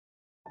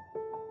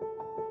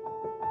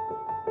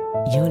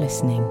You're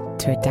listening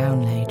to a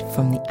download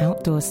from the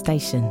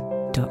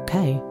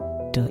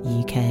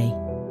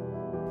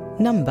outdoorstation.co.uk.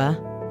 Number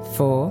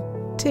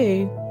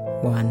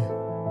 421.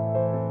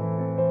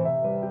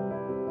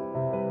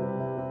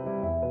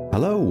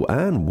 Hello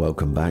and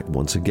welcome back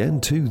once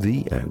again to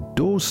the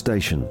Outdoors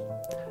Station.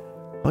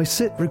 I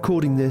sit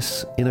recording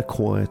this in a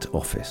quiet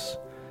office,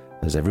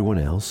 as everyone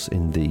else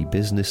in the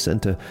business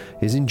centre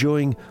is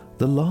enjoying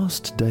the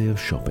last day of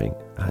shopping,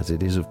 as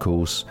it is of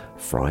course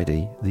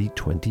Friday the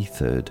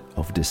 23rd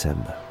of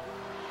December.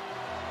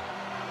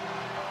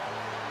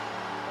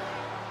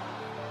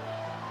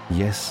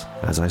 Yes,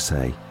 as I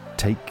say,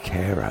 take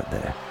care out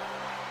there.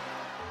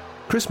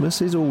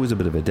 Christmas is always a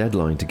bit of a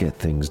deadline to get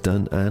things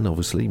done and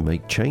obviously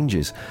make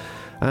changes.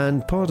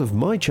 And part of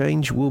my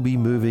change will be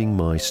moving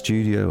my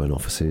studio and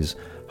offices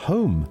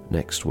home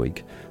next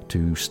week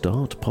to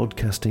start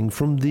podcasting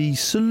from the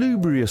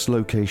salubrious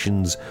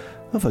locations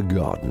of a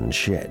garden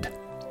shed.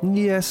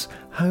 Yes,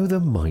 how the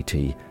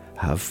mighty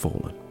have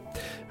fallen.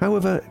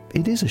 However,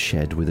 it is a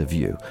shed with a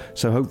view,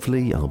 so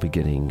hopefully I'll be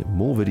getting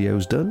more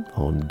videos done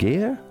on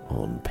gear,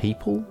 on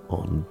people,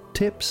 on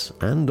tips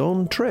and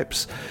on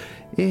trips,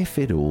 if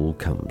it all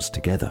comes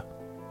together.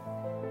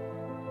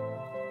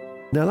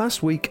 Now,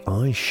 last week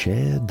I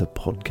shared the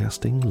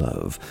podcasting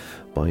love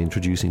by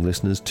introducing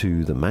listeners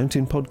to the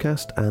Mountain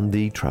Podcast and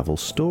the Travel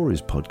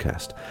Stories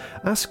Podcast,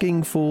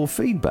 asking for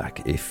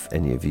feedback if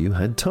any of you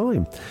had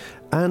time.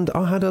 And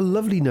I had a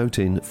lovely note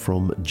in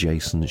from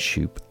Jason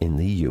Shoup in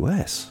the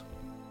US.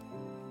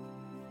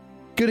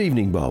 Good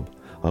evening, Bob.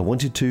 I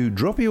wanted to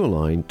drop you a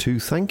line to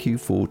thank you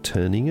for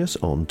turning us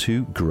on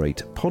to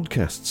great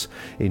podcasts,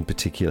 in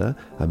particular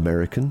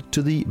American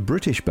to the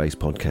British-based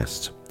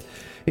podcasts.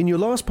 In your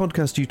last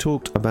podcast, you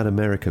talked about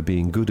America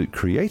being good at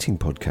creating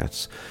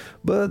podcasts,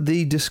 but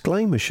the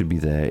disclaimer should be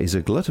there is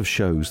a glut of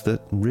shows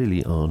that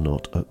really are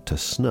not up to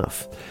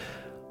snuff.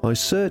 I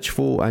search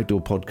for outdoor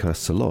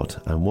podcasts a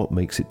lot, and what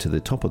makes it to the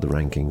top of the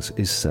rankings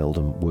is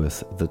seldom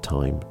worth the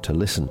time to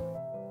listen.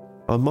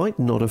 I might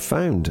not have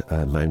found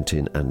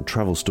mountain and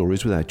travel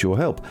stories without your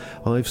help.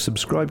 I've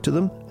subscribed to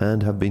them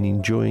and have been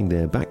enjoying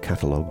their back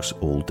catalogues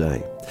all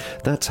day.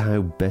 That's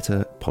how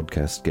better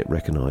podcasts get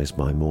recognised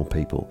by more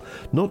people,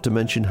 not to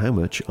mention how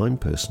much I'm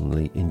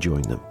personally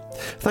enjoying them.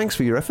 Thanks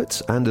for your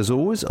efforts, and as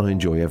always, I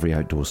enjoy every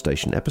Outdoor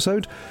Station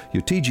episode.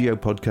 Your TGO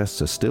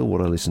podcasts are still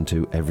what I listen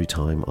to every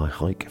time I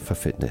hike for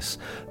fitness.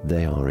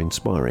 They are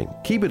inspiring.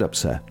 Keep it up,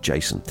 sir.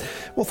 Jason.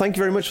 Well, thank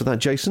you very much for that,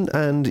 Jason.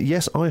 And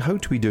yes, I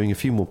hope to be doing a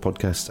few more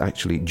podcasts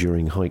actually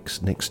during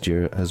hikes next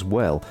year as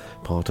well,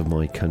 part of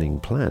my cunning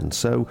plan.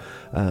 So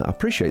I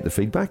appreciate the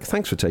feedback.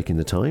 Thanks for taking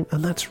the time,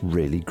 and that's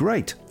really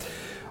great.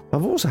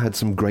 I've also had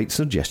some great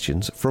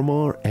suggestions from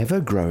our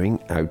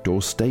ever-growing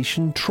Outdoor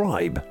Station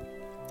tribe.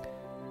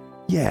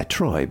 Yeah,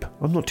 tribe.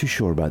 I'm not too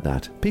sure about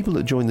that. People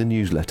that join the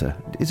newsletter.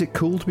 Is it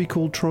cool to be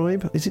called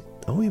tribe?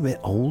 Are we a bit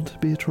old to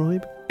be a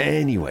tribe?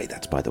 Anyway,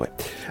 that's by the way.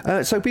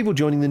 So people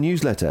joining the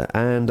newsletter,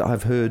 and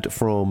I've heard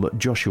from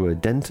Joshua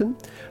Denton,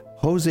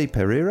 Jose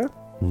Pereira,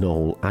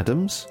 Noel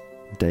Adams,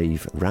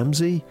 Dave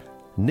Ramsey,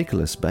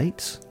 Nicholas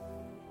Bates,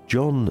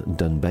 John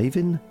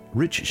Dunbavin,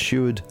 Rich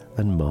Sheward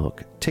and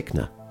Mark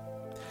Tickner.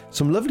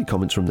 Some lovely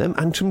comments from them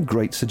and some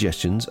great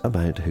suggestions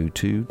about who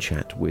to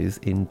chat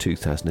with in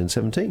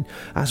 2017,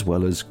 as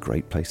well as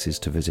great places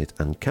to visit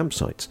and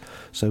campsites.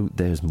 So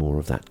there's more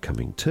of that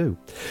coming too.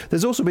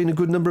 There's also been a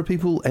good number of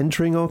people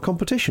entering our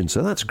competition,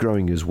 so that's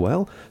growing as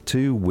well,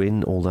 to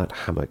win all that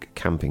hammock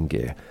camping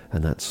gear,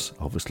 and that's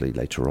obviously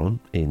later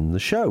on in the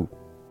show.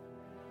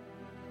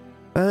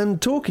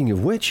 And talking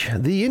of which,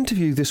 the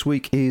interview this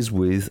week is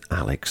with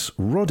Alex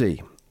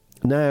Roddie.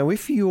 Now,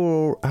 if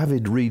you're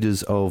avid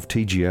readers of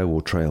TGO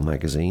or Trail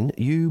magazine,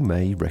 you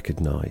may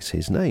recognise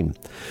his name.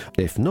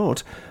 If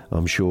not,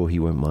 I'm sure he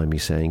won't mind me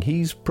saying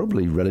he's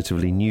probably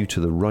relatively new to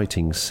the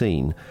writing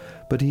scene,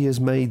 but he has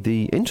made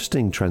the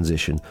interesting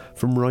transition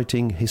from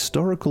writing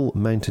historical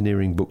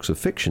mountaineering books of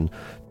fiction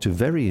to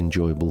very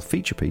enjoyable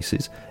feature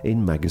pieces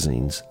in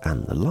magazines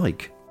and the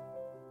like.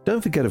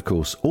 Don't forget, of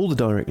course, all the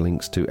direct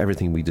links to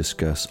everything we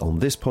discuss on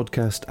this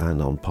podcast and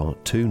on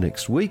part 2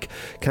 next week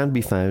can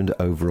be found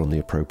over on the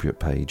appropriate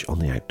page on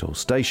the Outdoor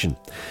Station.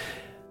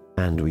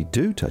 And we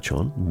do touch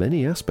on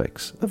many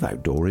aspects of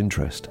outdoor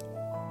interest.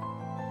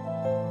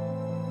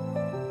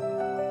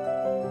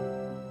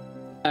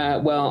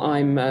 Well,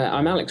 I'm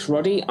Alex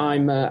Roddie.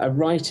 I'm a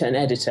writer and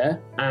editor,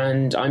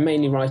 and I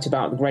mainly write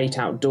about the great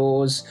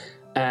outdoors.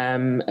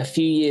 A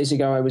few years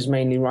ago, I was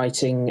mainly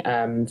writing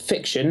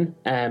fiction,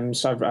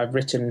 so I've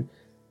written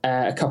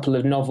a couple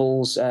of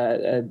novels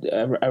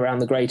around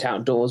the great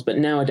outdoors, but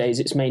nowadays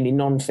it's mainly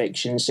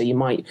non-fiction, so you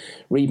might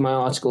read my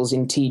articles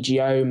in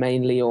TGO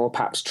mainly, or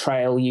perhaps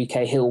Trail,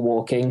 UK Hill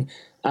Walking,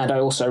 and I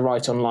also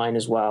write online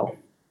as well.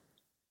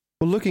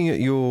 Well, looking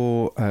at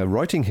your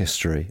writing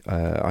history,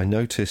 I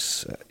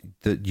notice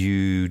that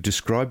you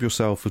describe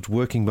yourself as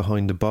working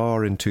behind a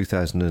bar in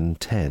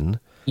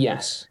 2010.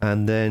 Yes.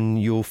 And then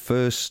your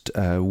first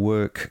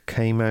work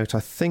came out, I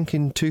think,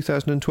 in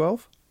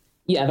 2012?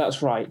 Yeah,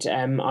 that's right.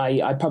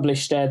 I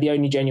published The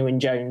Only Genuine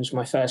Jones,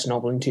 my first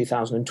novel, in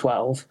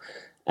 2012.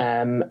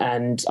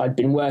 And I'd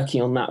been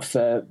working on that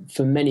for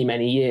many,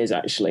 many years,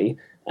 actually,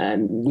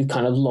 with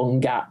kind of long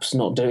gaps,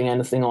 not doing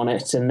anything on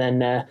it. And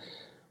then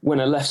when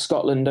I left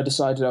Scotland, I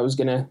decided I was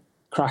going to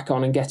crack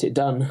on and get it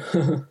done.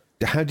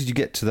 How did you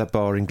get to that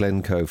bar in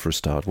Glencoe for a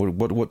start?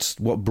 What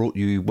took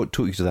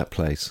you to that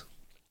place?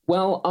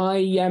 Well,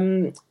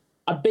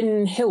 I've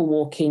been hill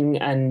walking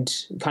and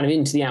kind of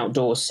into the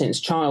outdoors since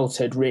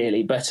childhood,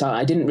 really, but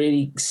I didn't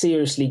really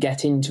seriously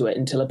get into it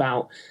until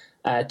about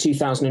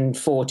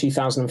 2004,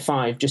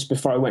 2005, just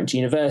before I went to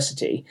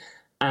university.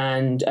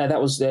 And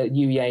that was the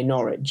UEA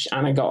Norwich.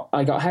 And I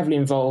got heavily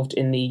involved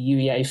in the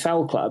UEA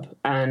Fell Club.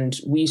 And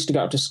we used to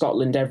go up to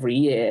Scotland every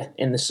year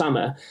in the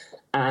summer.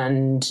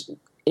 And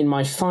in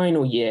my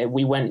final year,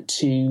 we went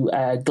to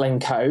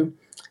Glencoe,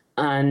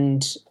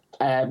 and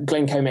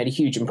Glencoe made a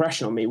huge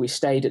impression on me. We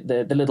stayed at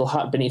the little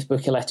hut beneath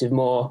Buccleuch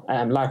Moor,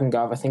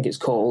 Lagangarve, I think it's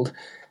called,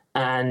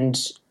 and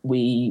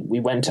we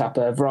went up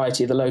a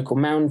variety of the local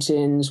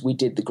mountains. We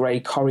did the Grey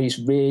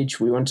Corries Ridge.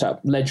 We went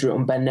up Ledgerwood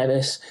on Ben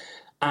Nevis,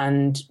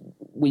 and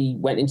we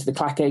went into the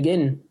Clackegg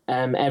Inn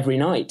every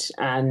night,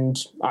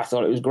 and I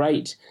thought it was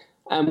great.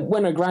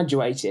 When I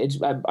graduated,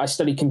 I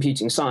studied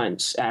computing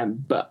science,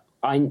 but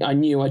I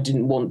knew I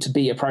didn't want to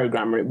be a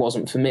programmer. It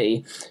wasn't for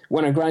me.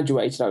 When I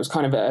graduated, I was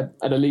kind of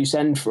at a loose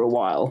end for a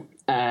while,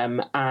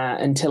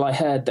 until I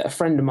heard that a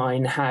friend of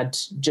mine had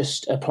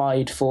just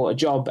applied for a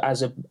job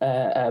as a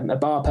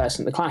bar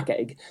person at the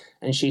Clackegg,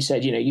 and she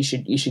said, you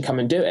should come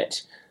and do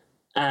it.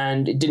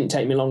 And it didn't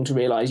take me long to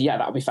realise,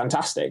 that would be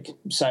fantastic.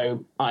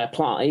 So I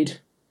applied,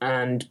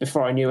 and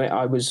before I knew it,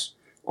 I was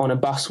on a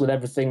bus with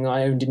everything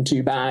I owned in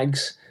 2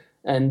 bags,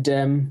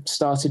 and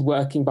started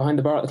working behind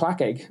the bar at the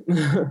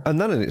Clackegg.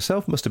 And that in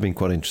itself must have been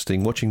quite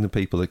interesting, watching the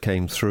people that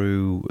came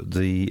through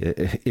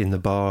in the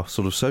bar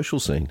sort of social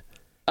scene.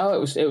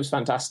 Oh, it was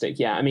fantastic.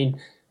 Yeah, I mean,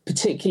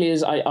 particularly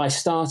as I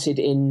started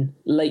in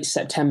late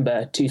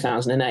September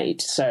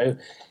 2008, so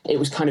it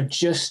was kind of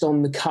just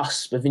on the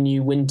cusp of a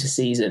new winter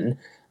season.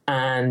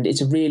 And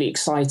it's a really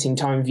exciting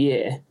time of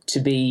year to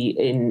be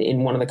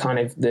in one of the kind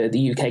of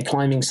the UK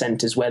climbing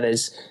centres where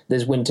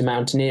there's winter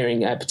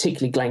mountaineering,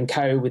 particularly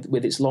Glencoe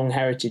with its long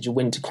heritage of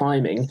winter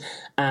climbing.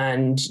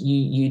 And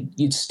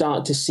you'd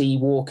start to see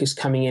walkers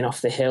coming in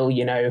off the hill,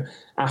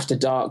 after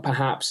dark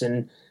perhaps,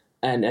 and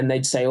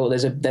they'd say, oh,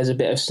 there's a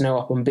bit of snow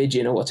up on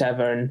Bidgeon or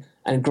whatever.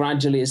 And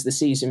gradually, as the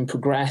season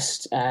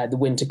progressed, the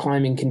winter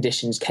climbing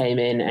conditions came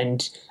in,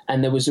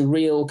 and there was a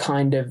real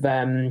kind of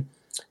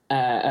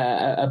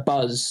a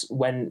buzz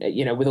when,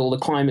 with all the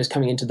climbers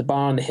coming into the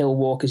bar and the hill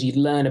walkers, you'd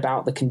learn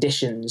about the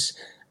conditions.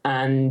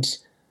 And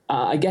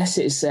I guess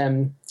it's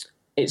kind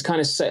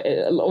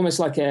of almost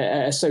like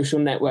a social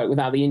network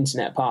without the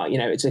internet part.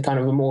 It's a kind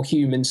of a more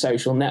human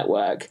social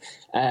network.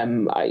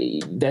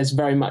 There's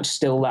very much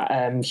still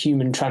that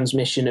human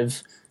transmission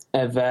of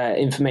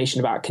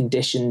information about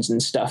conditions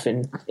and stuff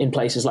in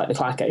places like the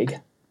Clackegg.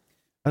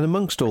 And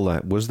amongst all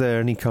that, was there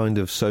any kind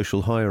of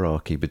social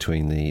hierarchy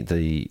between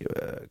the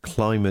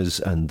climbers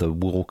and the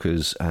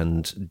walkers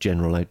and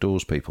general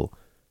outdoors people?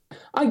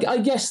 I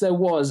guess there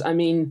was. I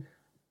mean,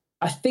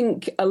 I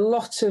think a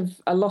lot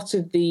of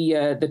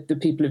the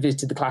people who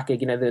visited the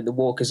Clackegg, the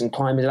walkers and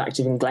climbers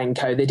active in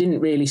Glencoe, they didn't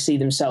really see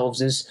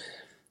themselves as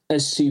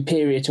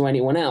superior to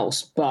anyone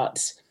else.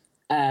 But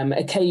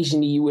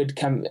occasionally, you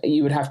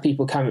would have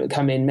people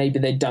come in. Maybe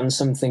they'd done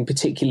something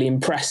particularly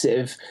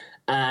impressive,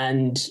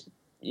 and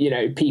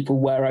people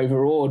were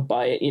overawed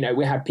by it.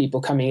 We had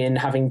people coming in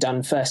having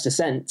done first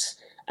ascents,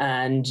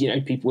 and,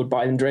 people would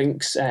buy them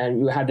drinks.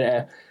 And we had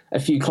a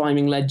few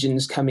climbing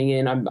legends coming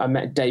in. I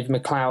met Dave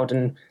McLeod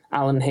and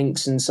Alan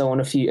Hinks and so on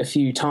a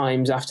few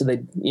times after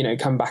they'd,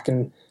 come back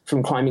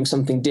from climbing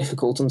something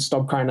difficult on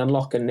Stobcrown and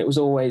Loch, and it was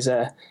always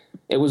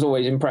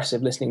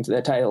impressive listening to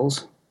their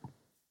tales.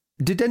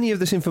 Did any of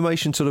this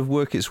information sort of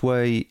work its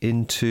way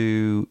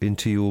into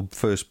your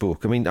first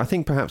book? I mean, I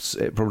think perhaps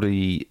it would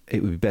be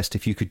best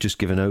if you could just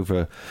give a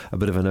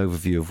bit of an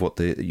overview of what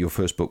your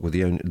first book with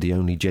the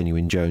Only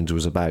Genuine Jones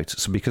was about.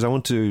 So, because I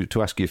want to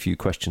ask you a few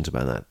questions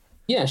about that.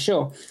 Yeah,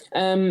 sure.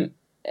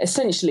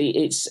 Essentially,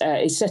 it's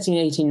set in the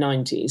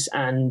 1890s,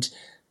 and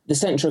the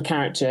central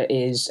character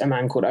is a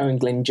man called Owen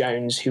Glyn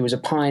Jones, who was a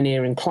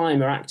pioneer and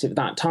climber active at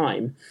that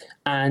time,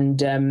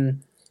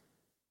 and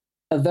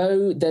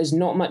although there's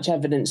not much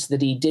evidence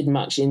that he did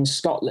much in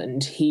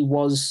Scotland, he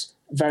was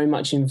very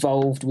much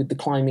involved with the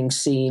climbing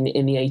scene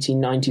in the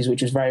 1890s,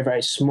 which was very,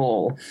 very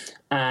small.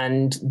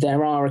 And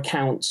there are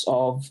accounts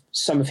of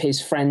some of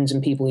his friends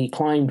and people he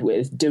climbed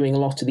with doing a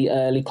lot of the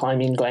early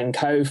climbing in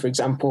Glencoe. For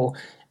example,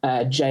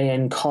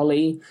 J.N.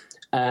 Colley,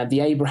 the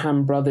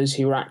Abraham brothers,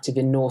 who were active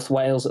in North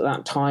Wales at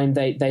that time,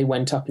 they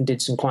went up and did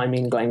some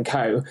climbing in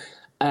Glencoe.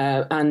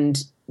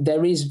 And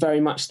there is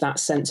very much that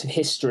sense of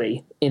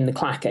history in the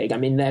Clackegg. I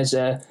mean, there's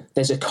a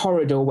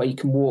corridor where you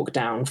can walk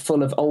down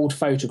full of old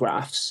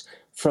photographs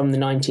from the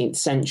 19th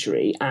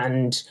century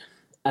and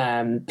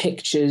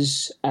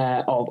pictures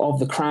of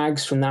the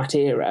crags from that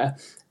era.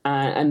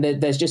 And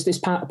there's just this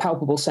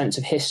palpable sense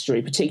of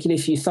history, particularly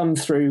if you thumb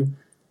through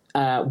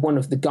one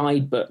of the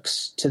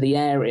guidebooks to the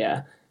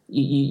area.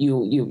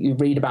 You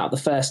read about the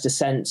first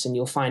ascents and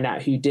you'll find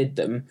out who did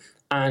them.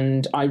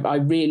 And I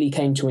really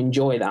came to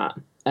enjoy that.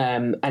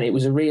 And it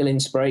was a real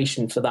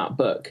inspiration for that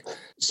book.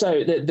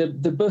 So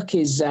the book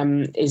is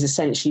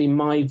essentially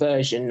my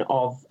version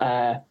of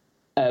how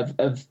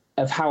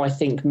I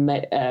think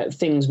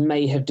things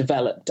may have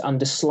developed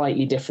under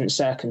slightly different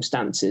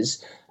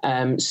circumstances.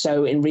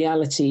 So in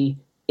reality,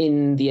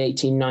 in the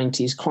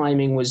 1890s,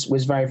 climbing was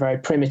very, very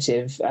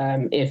primitive.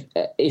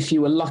 If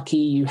you were lucky,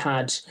 you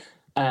had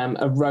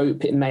a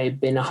rope. It may have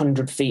been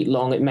 100 feet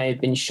long. It may have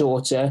been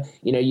shorter.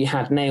 You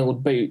had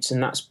nailed boots,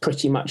 and that's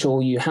pretty much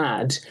all you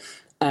had.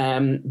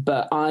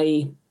 But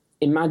I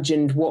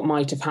imagined what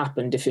might have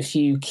happened if a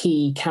few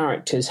key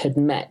characters had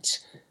met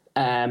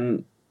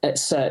at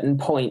certain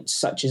points,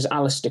 such as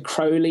Aleister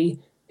Crowley,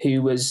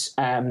 who was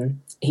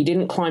he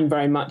didn't climb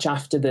very much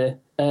after the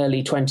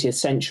early 20th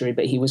century,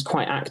 but he was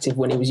quite active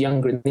when he was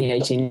younger in the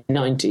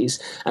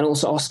 1890s, and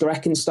also Oscar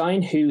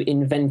Eckenstein, who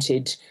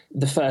invented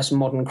the first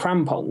modern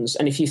crampons.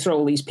 And if you throw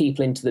all these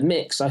people into the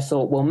mix, I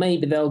thought, well,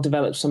 maybe they'll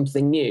develop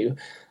something new.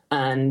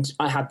 And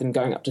I had them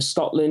going up to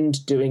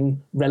Scotland,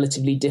 doing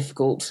relatively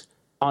difficult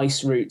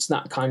ice routes,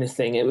 that kind of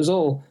thing. It was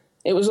all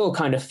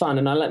kind of fun,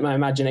 and I let my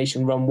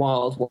imagination run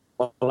wild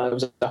while I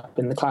was up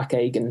in the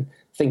Clackaig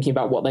thinking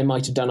about what they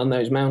might have done on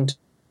those mountains.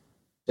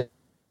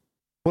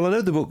 Well, I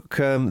know the book,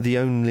 The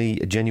Only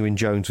Genuine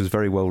Jones, was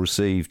very well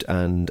received,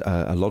 and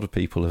a lot of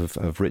people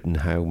have written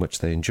how much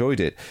they enjoyed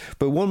it.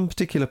 But one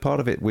particular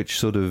part of it which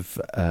sort of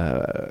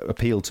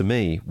appealed to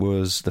me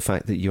was the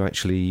fact that you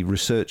actually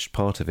researched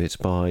part of it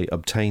by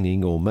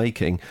obtaining or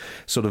making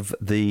sort of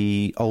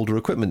the older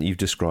equipment that you've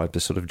described,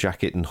 the sort of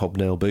jacket and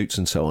hobnail boots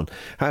and so on.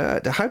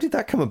 How did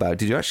that come about?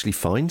 Did you actually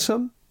find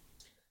some?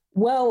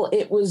 Well,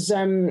 it was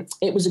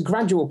a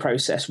gradual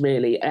process,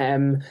 really.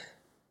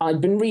 I'd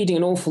been reading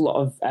an awful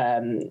lot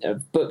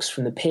of books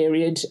from the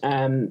period,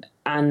 and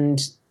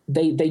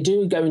they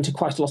do go into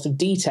quite a lot of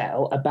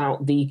detail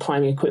about the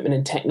climbing equipment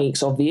and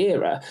techniques of the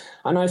era.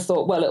 And I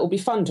thought, well, it'll be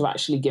fun to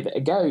actually give it a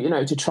go,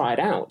 to try it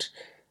out.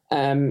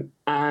 And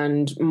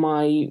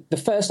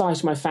the first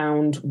item I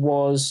found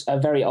was a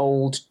very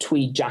old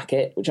tweed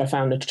jacket, which I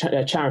found at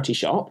a charity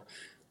shop.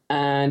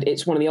 And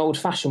it's one of the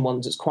old-fashioned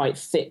ones. It's quite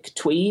thick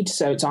tweed,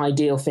 so it's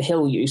ideal for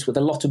hill use with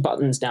a lot of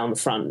buttons down the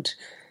front.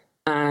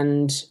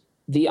 And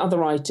the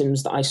other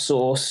items that I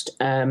sourced,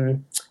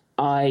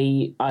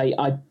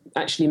 I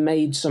actually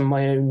made some of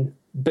my own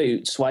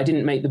boots. Well, I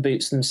didn't make the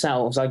boots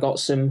themselves. I got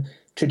some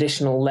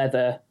traditional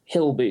leather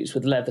hill boots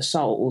with leather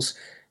soles,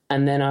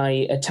 and then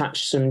I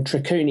attached some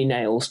trichoni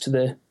nails to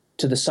the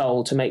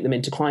sole to make them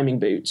into climbing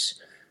boots.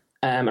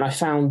 And I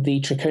found the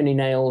trichoni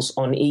nails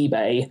on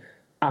eBay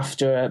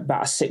after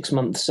about a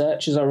 6-month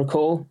search, as I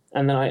recall.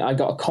 And then I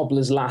got a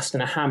cobbler's last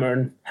and a hammer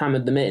and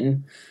hammered them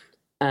in.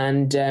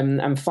 And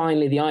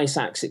finally, the ice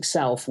axe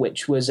itself,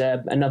 which was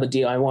another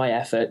DIY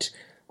effort.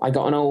 I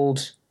got an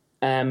old,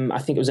 I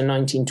think it was a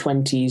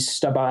 1920s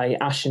stub-eye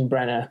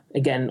Aschenbrenner,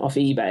 again off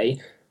eBay,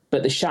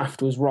 but the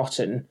shaft was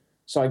rotten.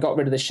 So I got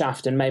rid of the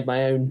shaft and made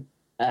my own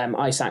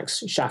ice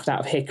axe shaft out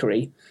of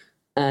hickory.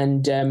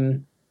 And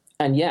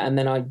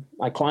then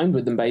I climbed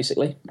with them,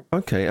 basically.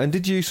 Okay, and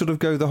did you sort of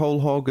go the whole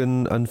hog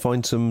and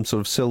find some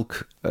sort of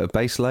silk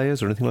base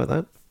layers or anything like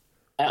that?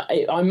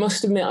 I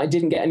must admit I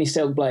didn't get any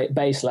silk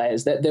base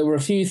layers. There were a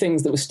few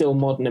things that were still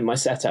modern in my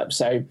setup.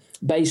 So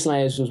base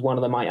layers was one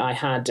of them. I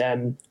had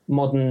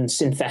modern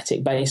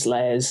synthetic base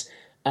layers.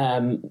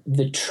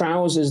 The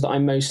trousers that I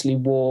mostly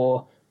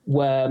wore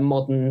were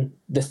modern,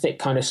 the thick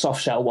kind of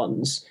soft shell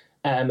ones.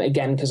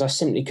 Again, because I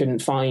simply couldn't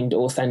find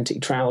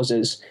authentic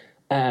trousers.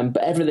 But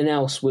everything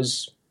else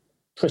was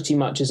pretty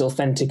much as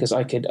authentic as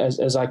I could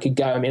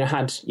go. I mean, I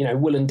had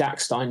woolen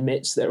Dachstein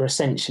mitts that are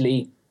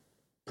essentially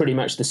pretty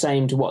much the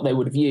same to what they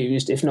would have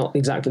used, if not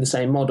exactly the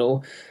same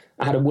model.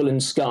 I had a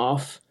woolen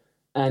scarf,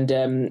 and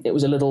it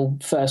was a little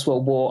First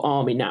World War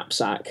army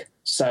knapsack.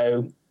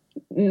 So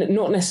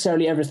not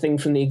necessarily everything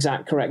from the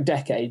exact correct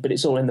decade, but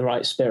it's all in the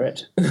right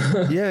spirit.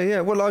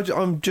 Yeah. Well,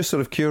 I'm just sort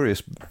of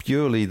curious,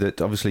 purely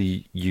that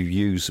obviously you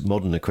use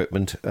modern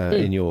equipment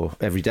in your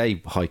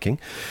everyday hiking.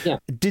 Yeah.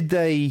 Did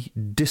they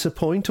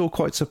disappoint or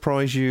quite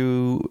surprise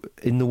you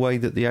in the way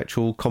that the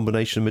actual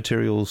combination of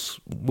materials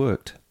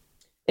worked?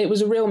 It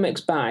was a real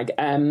mixed bag.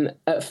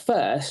 At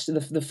first,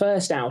 the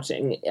first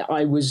outing,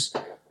 I was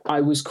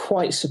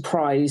quite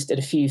surprised at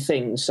a few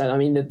things. So, I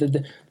mean,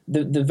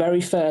 the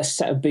very first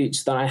set of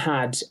boots that I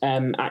had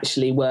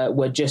actually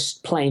were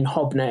just plain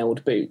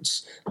hobnailed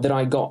boots that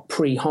I got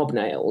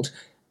pre-hobnailed,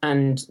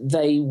 and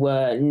they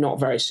were not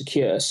very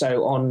secure.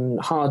 So on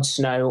hard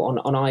snow,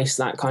 on ice,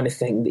 that kind of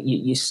thing, that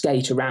you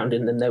skate around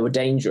in them, they were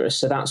dangerous.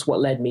 So that's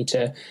what led me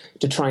to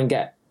try and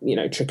get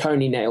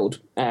trichoni nailed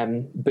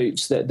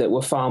boots that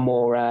were far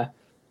more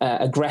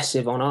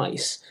aggressive on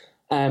ice.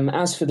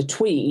 As for the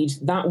tweed,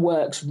 that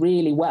works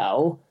really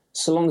well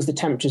so long as the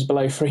temperature's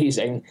below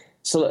freezing.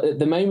 So at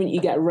the moment you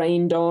get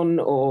rained on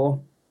or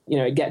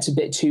it gets a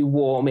bit too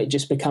warm, it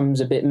just becomes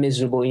a bit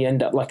miserable. You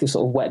end up like a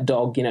sort of wet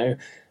dog,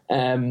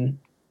 and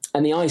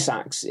the ice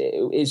axe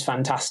is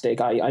fantastic.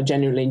 I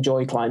genuinely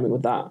enjoy climbing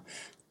with that,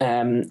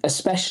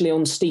 especially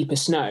on steeper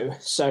snow.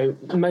 So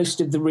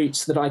most of the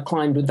routes that I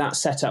climbed with that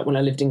setup when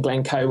I lived in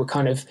Glencoe were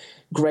kind of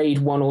grade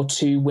 1 or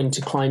 2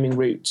 winter climbing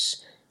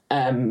routes.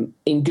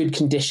 In good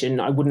condition,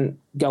 I wouldn't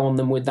go on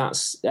them with that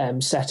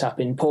setup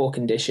in poor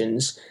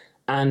conditions.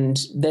 And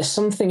there's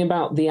something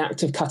about the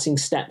act of cutting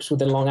steps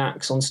with a long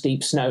axe on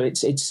steep snow.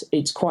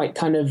 It's quite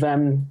kind of,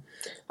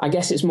 I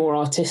guess it's more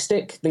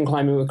artistic than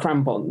climbing with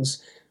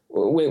crampons.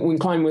 When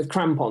climbing with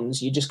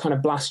crampons, you just kind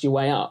of blast your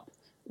way up.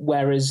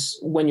 Whereas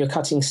when you're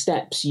cutting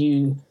steps,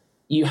 you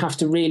have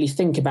to really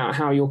think about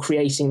how you're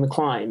creating the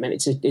climb. And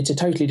it's a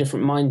totally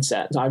different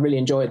mindset. I really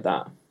enjoyed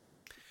that.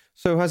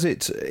 So has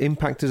it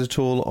impacted at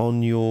all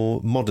on your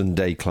modern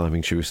day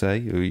climbing, should we say,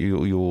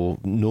 your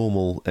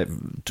normal,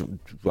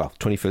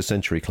 21st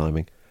century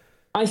climbing?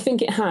 I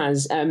think it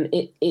has.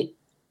 It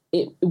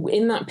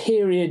in that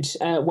period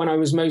when I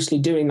was mostly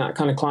doing that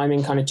kind of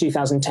climbing, kind of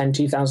 2010,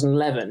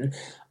 2011,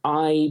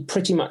 I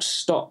pretty much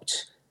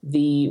stopped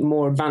the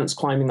more advanced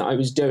climbing that I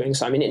was doing.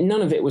 So, I mean,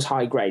 none of it was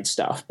high grade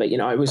stuff, but,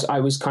 I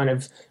was kind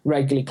of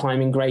regularly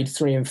climbing grade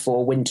 3 and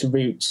 4 winter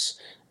routes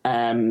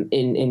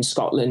in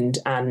Scotland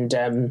and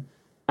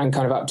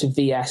kind of up to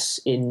VS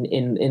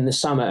in the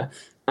summer.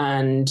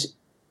 And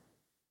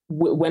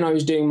when I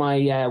was doing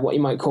my what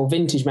you might call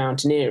vintage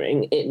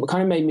mountaineering, it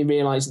kind of made me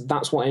realise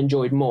that's what I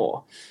enjoyed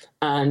more.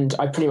 And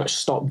I pretty much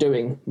stopped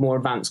doing more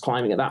advanced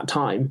climbing at that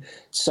time.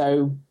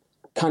 So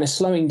kind of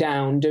slowing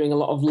down, doing a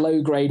lot of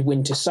low-grade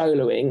winter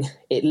soloing,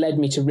 it led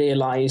me to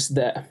realise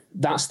that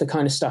that's the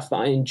kind of stuff that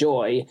I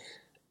enjoy.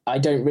 I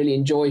don't really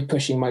enjoy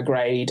pushing my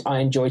grade. I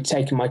enjoy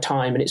taking my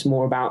time, and it's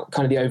more about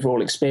kind of the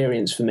overall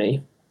experience for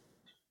me.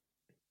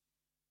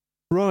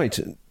 Right.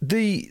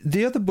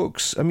 The other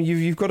books, I mean,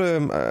 you've got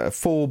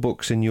 4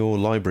 books in your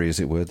library, as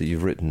it were, that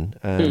you've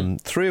written,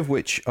 3 of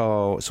which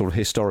are sort of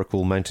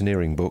historical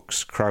mountaineering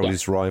books,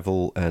 Crowley's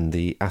Rival and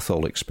The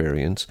Athol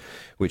Experience,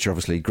 which are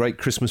obviously great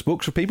Christmas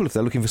books for people if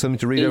they're looking for something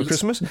to read over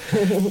Christmas.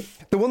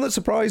 The one that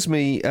surprised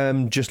me,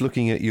 just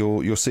looking at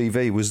your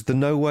CV, was The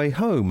No Way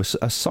Home,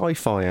 a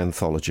sci-fi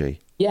anthology.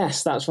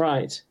 Yes, that's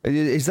right.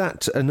 Is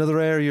that another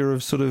area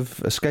of sort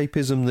of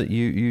escapism that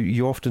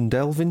you often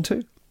delve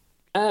into?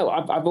 Oh,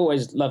 I've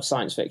always loved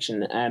science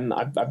fiction.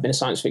 I've been a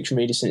science fiction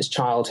reader since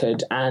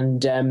childhood,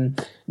 and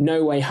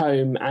No Way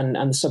Home and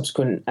the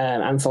subsequent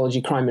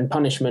anthology Crime and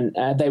Punishment,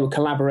 they were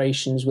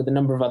collaborations with a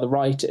number of other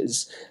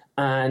writers,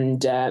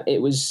 and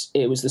it was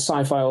the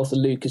sci-fi author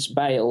Lucas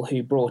Bale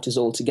who brought us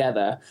all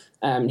together.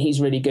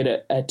 He's really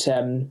good at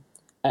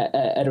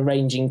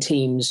arranging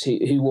teams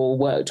who all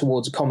work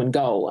towards a common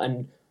goal,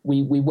 and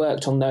we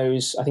worked on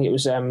those. I think it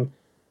was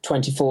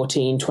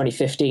 2014,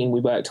 2015, we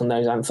worked on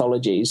those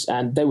anthologies,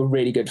 and they were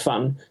really good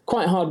fun.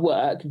 Quite hard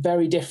work,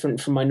 very different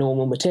from my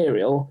normal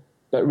material,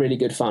 but really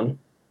good fun.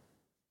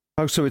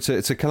 Oh, so it's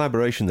a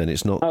collaboration then?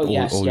 It's not all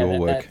your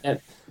work?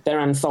 They're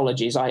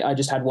anthologies. I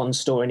just had one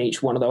story in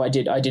each one, although I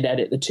did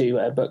edit the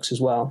 2 books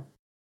as well.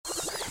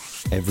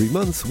 Every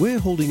month, we're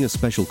holding a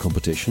special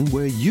competition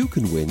where you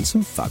can win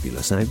some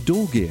fabulous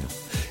outdoor gear.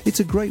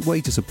 It's a great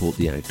way to support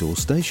the Outdoor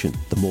Station.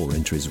 The more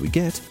entries we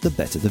get, the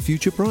better the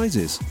future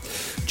prizes.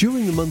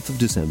 During the month of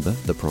December,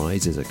 the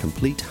prize is a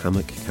complete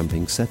hammock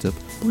camping setup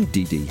by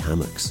DD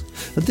Hammocks.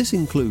 And this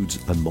includes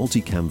a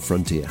Multicam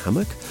Frontier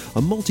hammock,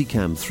 a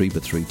Multicam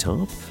 3x3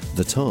 tarp,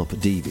 the tarp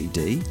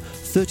DVD,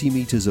 30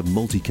 metres of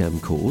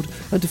Multicam cord,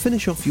 and to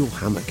finish off your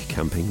hammock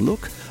camping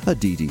look, a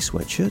DD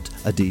sweatshirt,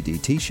 a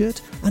DD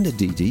t-shirt, and a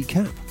DD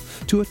cap,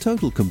 to a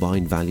total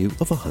combined value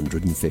of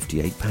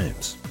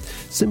 £158.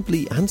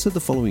 Simply answer the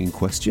following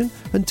question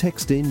and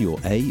text in your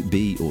A,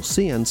 B or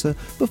C answer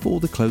before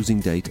the closing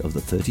date of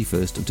the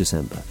 31st of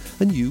December,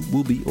 and you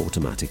will be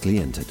automatically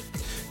entered.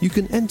 You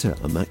can enter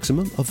a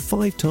maximum of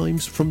 5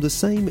 times from the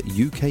same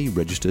UK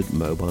registered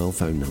mobile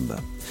phone number.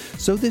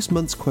 So this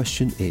month's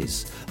question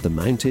is, the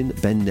mountain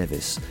Ben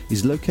Nevis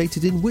is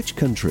located in which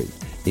country?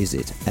 Is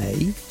it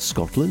A,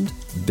 Scotland,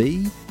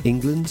 B,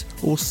 England,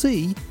 or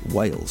C,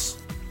 Wales?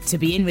 To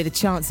be in with a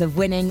chance of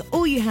winning,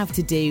 all you have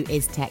to do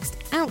is text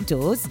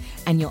outdoors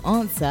and your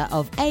answer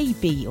of A,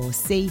 B or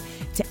C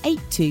to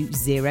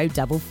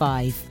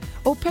 82055.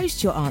 Or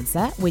post your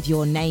answer with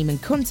your name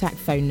and contact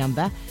phone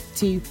number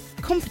to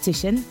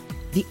Competition,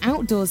 The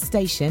Outdoors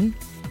Station,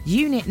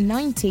 Unit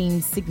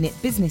 19 Signet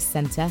Business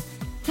Centre,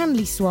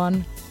 Hanley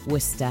Swan,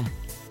 Worcester,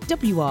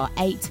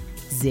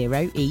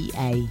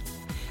 WR80EA.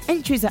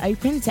 Entries are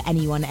open to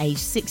anyone aged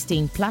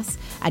 16 plus,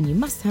 and you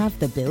must have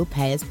the bill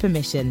payer's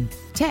permission.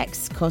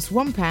 Texts cost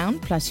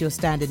 £1 plus your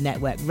standard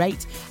network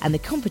rate, and the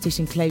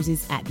competition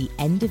closes at the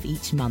end of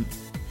each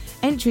month.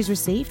 Entries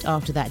received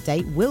after that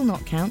date will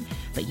not count,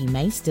 but you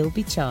may still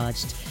be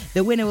charged.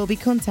 The winner will be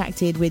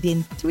contacted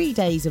within 3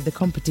 days of the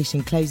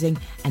competition closing,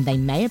 and they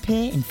may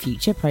appear in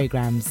future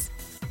programmes.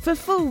 For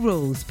full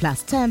rules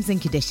plus terms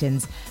and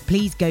conditions,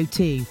 please go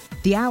to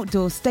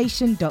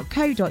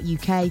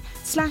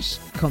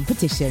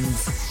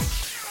theoutdoorstation.co.uk/competitions.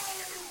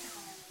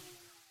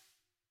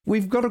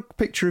 we've got a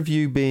picture of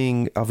you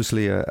being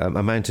obviously a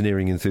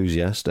mountaineering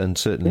enthusiast, and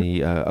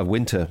certainly a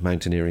winter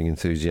mountaineering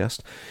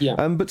enthusiast.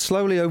 Yeah. But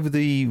slowly over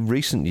the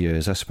recent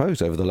years, I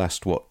suppose over the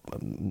last,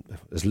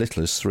 as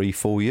little as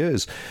 3-4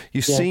 years,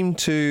 you seem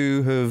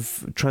to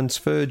have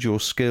transferred your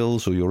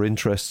skills or your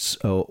interests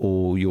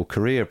or your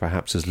career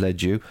perhaps has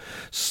led you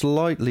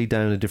slightly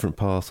down a different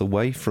path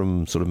away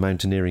from sort of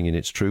mountaineering in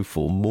its true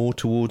form, more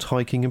towards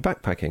hiking and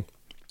backpacking.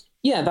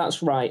 Yeah,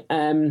 that's right.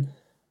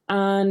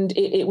 And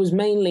it was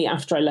mainly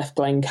after I left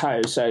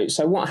Glencoe. So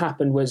what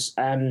happened was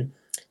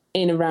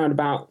in around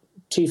about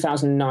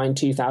 2009,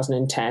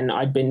 2010,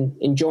 I'd been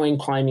enjoying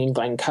climbing in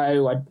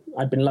Glencoe.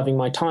 I'd been loving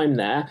my time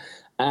there.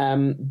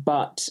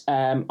 But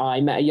I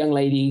met a young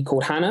lady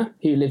called Hannah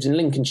who lives in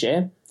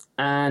Lincolnshire,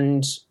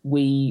 and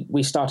we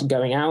started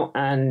going out,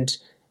 and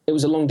it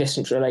was a long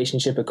distance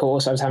relationship, of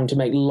course. I was having to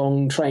make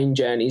long train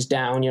journeys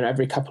down,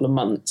 every couple of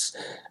months.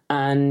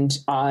 And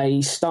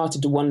I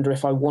started to wonder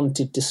if I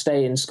wanted to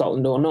stay in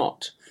Scotland or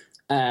not,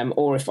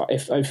 or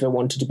if I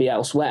wanted to be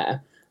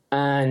elsewhere.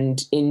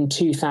 And in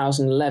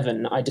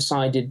 2011, I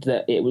decided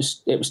that it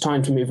was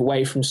time to move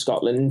away from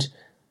Scotland.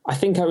 I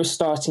think I was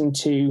starting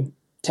to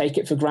take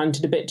it for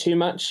granted a bit too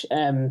much,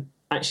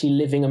 actually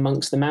living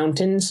amongst the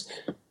mountains,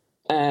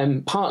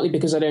 partly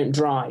because I don't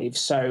drive.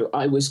 So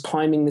I was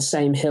climbing the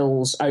same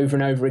hills over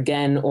and over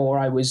again, or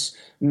I was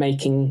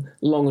making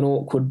long and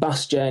awkward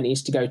bus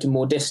journeys to go to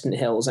more distant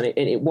hills. And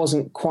it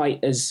wasn't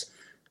quite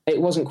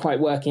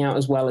working out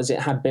as well as it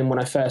had been when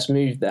I first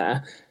moved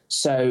there.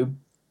 So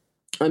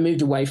I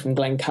moved away from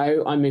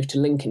Glencoe, I moved to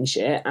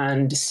Lincolnshire,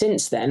 and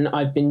since then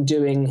I've been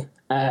doing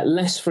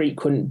less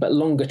frequent but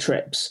longer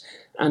trips,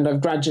 and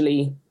I've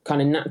gradually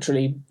kind of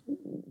naturally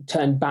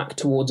turned back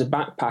towards a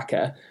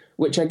backpacker,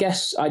 which I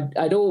guess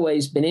I'd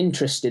always been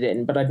interested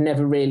in, but I'd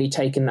never really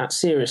taken that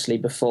seriously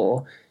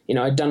before.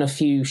 I'd done a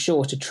few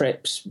shorter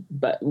trips,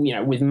 but,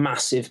 with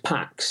massive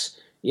packs,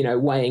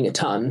 weighing a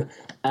ton.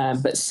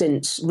 But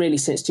since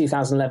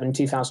 2011,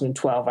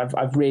 2012,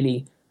 I've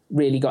really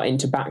got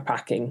into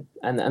backpacking,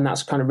 and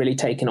that's kind of really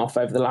taken off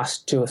over the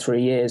last 2 or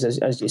 3 years,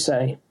 as you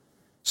say.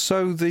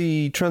 So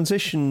the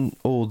transition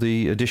or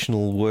the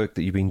additional work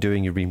that you've been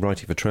doing, you've been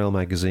writing for Trail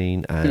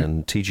Magazine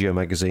and TGO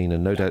Magazine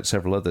and no doubt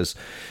several others,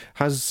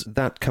 has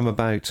that come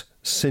about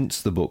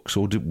since the books,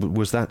 or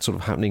was that sort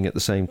of happening at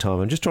the same time?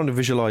 I'm just trying to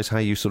visualise how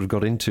you sort of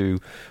got into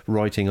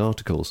writing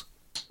articles.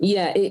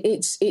 Yeah,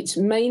 it's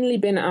mainly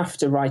been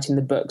after writing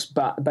the books,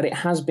 but it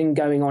has been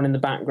going on in the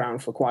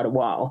background for quite a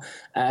while.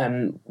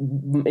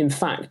 In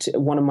fact,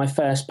 one of my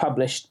first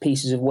published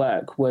pieces of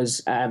work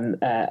was an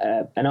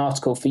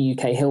article for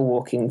UK Hill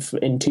Walking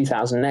in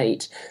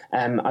 2008.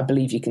 I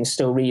believe you can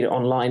still read it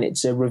online.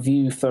 It's a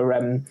review for,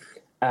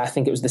 I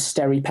think it was the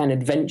Sterry Pen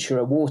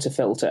Adventurer water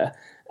filter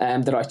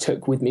that I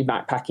took with me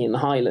backpacking in the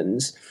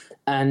Highlands.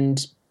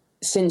 And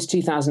since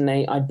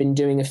 2008, I'd been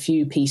doing a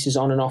few pieces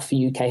on and off for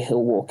UK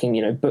Hill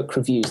Walking, book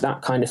reviews,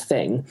 that kind of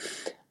thing.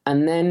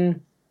 And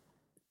then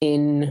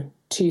in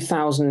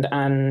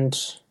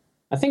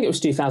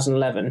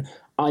 2011,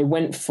 I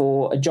went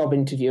for a job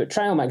interview at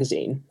Trail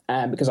Magazine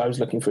because I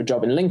was looking for a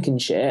job in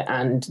Lincolnshire,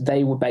 and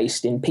they were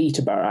based in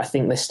Peterborough. I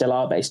think they still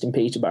are based in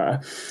Peterborough.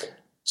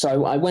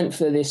 So I went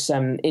for this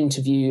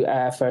interview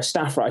for a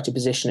staff writer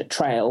position at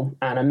Trail,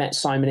 and I met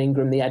Simon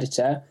Ingram, the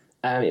editor.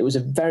 It was a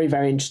very,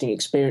 very interesting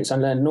experience. I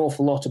learned an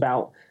awful lot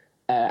about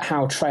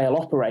how Trail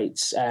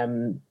operates.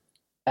 And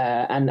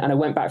I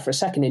went back for a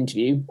second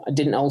interview. I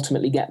didn't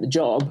ultimately get the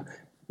job,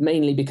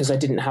 mainly because I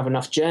didn't have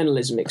enough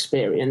journalism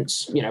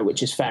experience,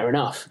 which is fair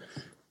enough.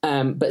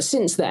 But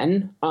since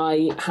then,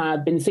 I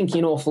had been thinking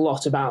an awful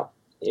lot about,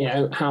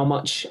 how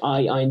much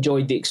I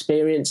enjoyed the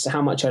experience,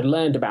 how much I'd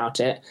learned about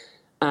it.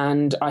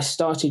 And I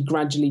started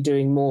gradually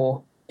doing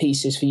more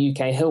pieces for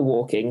UK Hill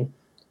Walking,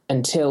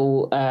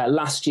 until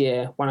last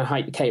year when I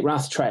hiked the Cape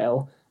Wrath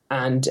Trail,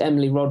 and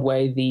Emily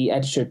Rodway, the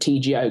editor of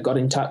TGO, got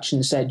in touch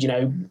and said,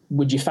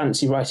 would you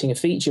fancy writing a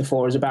feature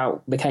for us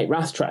about the Cape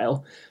Wrath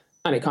Trail?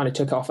 And it kind of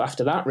took off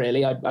after that,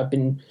 really. I've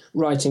been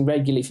writing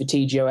regularly for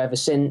TGO ever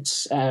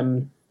since.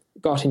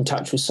 Got in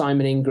touch with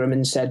Simon Ingram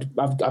and said,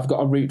 I've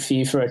got a route for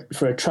you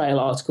for a trail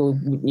article.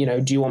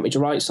 Do you want me to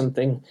write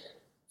something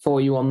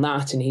for you on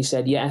that? And he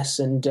said yes.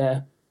 And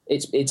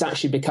it's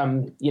actually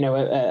become,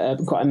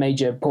 quite a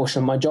major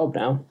portion of my job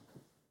now.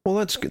 Well,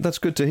 that's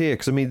good to hear,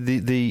 because I mean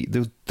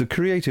the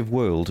creative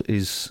world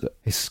is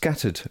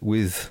scattered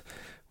with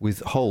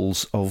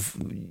holes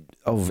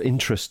of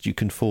interest you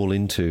can fall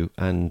into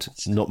and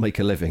not make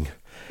a living.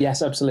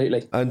 Yes,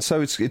 absolutely. And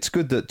so it's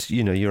good that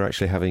you're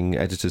actually having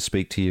editors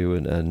speak to you,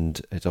 and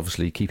it's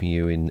obviously keeping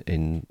you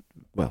in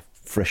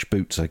fresh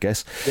boots, I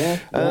guess. Yeah.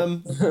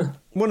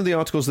 One of the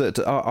articles that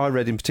I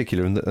read in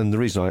particular, and the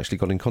reason I actually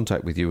got in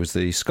contact with you, was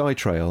the Skye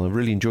Trail. I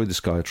really enjoyed the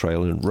Skye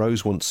Trail, and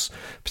Rose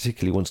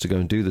particularly wants to go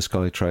and do the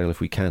Skye Trail if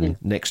we can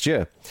next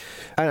year.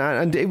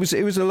 And it was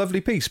a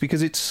lovely piece,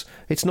 because it's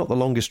not the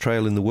longest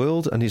trail in the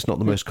world, and it's not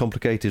the most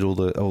complicated or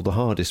the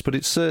hardest, but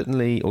it's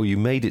certainly, or you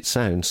made it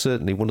sound,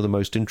 certainly one of the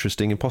most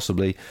interesting and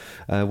possibly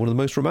one of the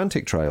most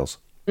romantic trails.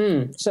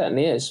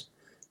 Certainly is.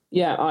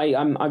 Yeah,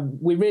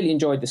 we really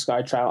enjoyed the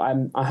Sky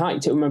Trail. I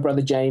hiked it with my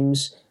brother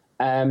James,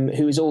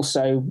 who is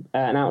also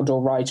an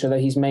outdoor writer, though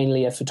he's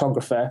mainly a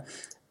photographer.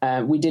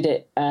 We did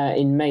it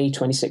in May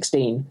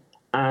 2016,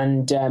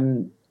 and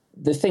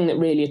the thing that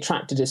really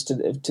attracted us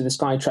to the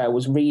Sky Trail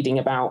was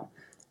reading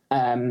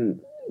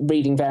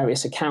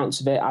various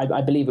accounts of it.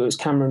 I believe it was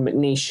Cameron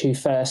McNeish who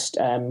first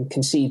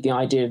conceived the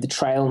idea of the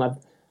trail, and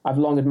I've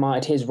long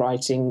admired his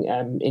writing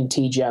in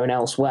TGO and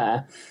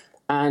elsewhere.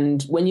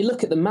 And when you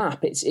look at the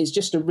map, it's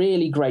just a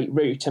really great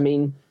route. I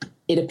mean,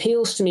 it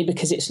appeals to me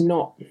because it's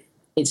not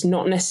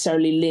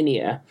necessarily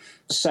linear.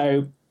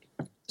 So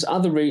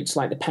other routes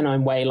like the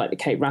Pennine Way, like the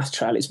Cape Wrath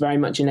Trail, it's very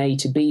much an A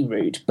to B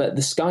route. But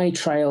the Sky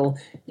Trail,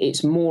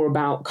 it's more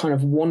about kind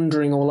of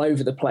wandering all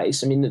over the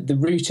place. I mean, the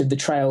route of the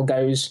trail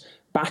goes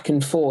back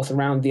and forth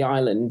around the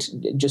island,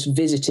 just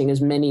visiting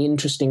as many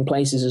interesting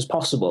places as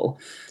possible.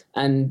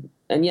 And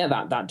yeah,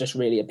 that just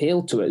really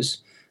appealed to us.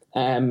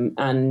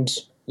 And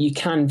you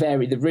can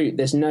vary the route.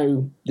 There's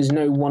no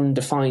one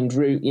defined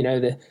route. You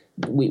know,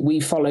 we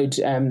followed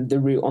the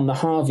route on the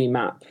Harvey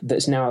map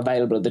that's now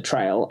available at the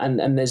trail,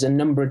 and there's a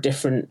number of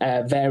different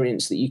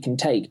variants that you can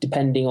take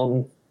depending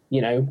on,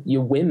 you know,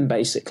 your whim,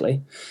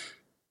 basically.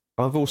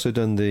 I've also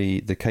done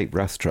the Cape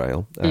Wrath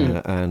Trail,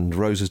 and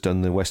Rose has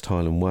done the West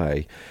Highland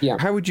Way. Yeah.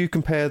 How would you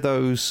compare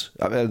those?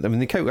 I mean,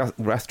 the Cape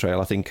Wrath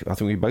Trail, I think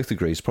we both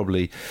agree, is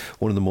probably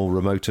one of the more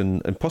remote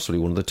and possibly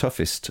one of the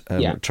toughest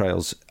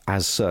trails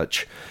as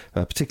such,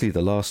 particularly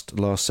the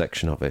last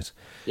section of it.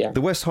 Yeah.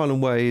 The West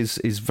Highland Way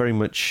is very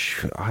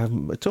much,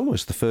 it's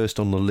almost the first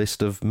on the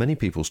list of many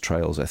people's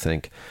trails, I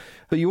think.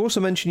 But you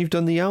also mentioned you've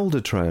done the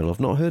Alder Trail. I've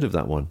not heard of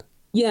that one.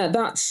 Yeah,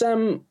 that's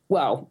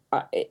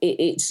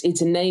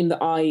it's a name that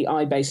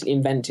I basically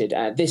invented.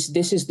 This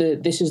is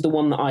the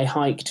one that I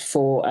hiked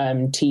for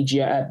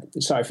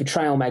for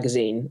Trail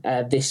Magazine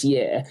this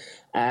year,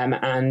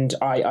 and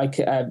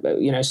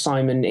I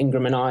Simon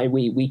Ingram and I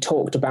we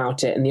talked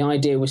about it, and the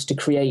idea was to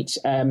create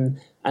an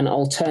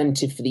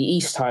alternative for the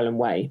East Highland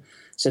Way.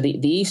 So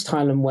the East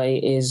Highland Way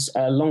is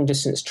a long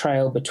distance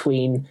trail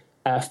between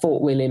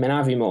Fort William and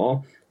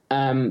Aviemore.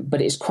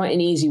 But it's quite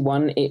an easy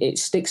one. It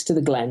sticks to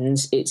the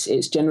glens.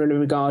 It's generally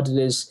regarded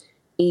as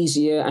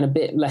easier and a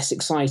bit less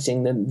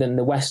exciting than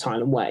the West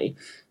Highland Way.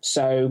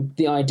 So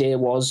the idea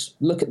was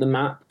look at the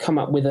map, come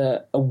up with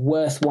a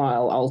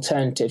worthwhile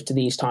alternative to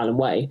the East Highland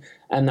Way,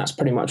 and that's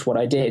pretty much what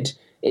I did.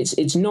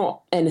 It's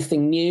not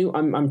anything new.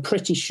 I'm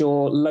pretty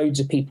sure loads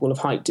of people have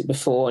hiked it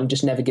before and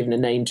just never given a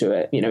name to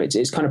it. You know,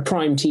 it's kind of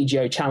prime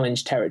TGO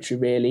challenge territory,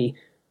 really,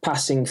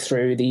 passing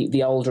through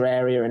the older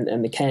area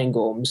and the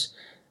Cairngorms.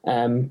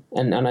 And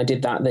I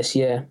did that this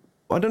year.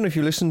 I don't know if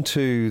you listened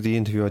to the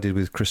interview I did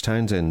with Chris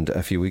Townsend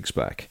a few weeks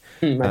back.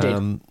 I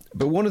did.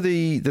 But one of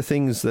the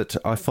things that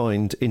I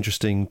find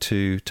interesting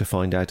to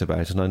find out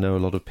about, and I know a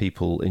lot of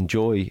people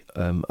enjoy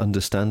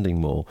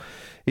understanding more,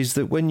 is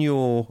that when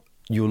you're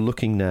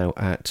looking now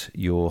at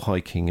your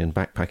hiking and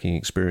backpacking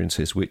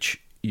experiences, which,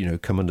 you know,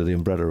 come under the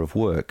umbrella of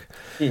work,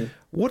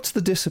 what's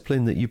the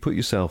discipline that you put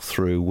yourself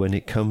through when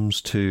it comes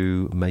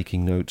to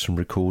making notes and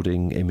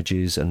recording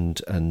images and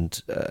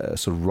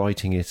sort of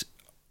writing it,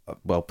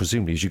 well,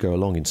 presumably as you go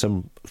along in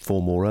some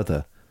form or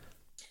other?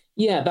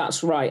 Yeah,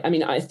 that's right. I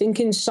mean, I think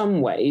in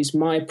some ways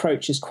my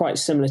approach is quite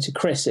similar to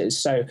Chris's.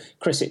 So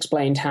Chris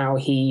explained how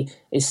he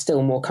is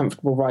still more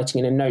comfortable writing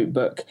in a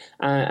notebook,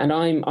 and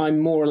I'm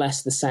more or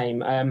less the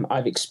same.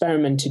 I've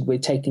experimented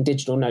with taking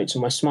digital notes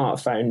on my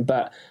smartphone,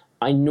 but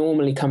I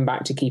normally come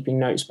back to keeping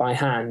notes by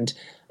hand.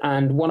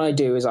 And what I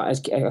do is I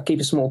keep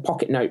a small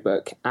pocket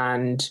notebook,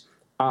 and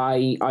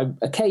I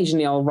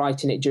occasionally I'll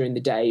write in it during the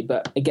day.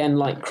 But again,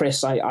 like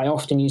Chris, I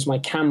often use my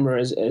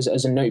camera as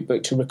a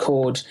notebook to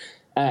record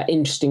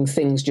interesting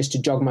things just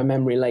to jog my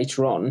memory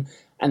later on.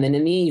 And then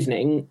in the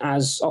evening,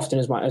 as often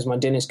as my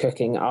dinner's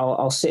cooking,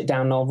 I'll sit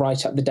down and I'll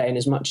write up the day in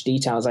as much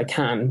detail as I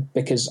can,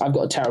 because I've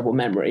got a terrible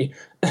memory.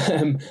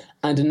 And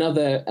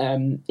another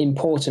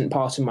important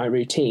part of my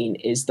routine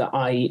is that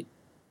I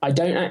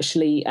don't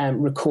actually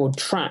record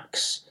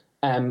tracks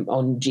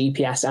on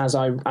GPS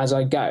as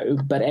I go,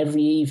 but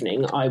every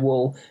evening I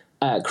will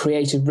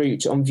create a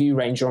route on View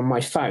Ranger on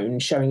my phone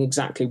showing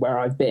exactly where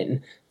I've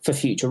been for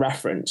future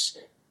reference.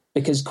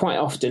 Because quite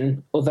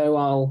often, although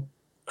I'll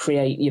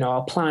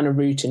plan a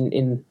route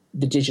in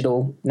the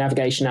digital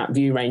navigation app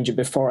View Ranger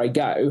before I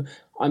go,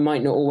 I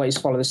might not always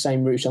follow the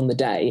same route on the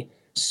day.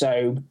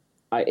 So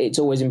it's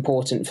always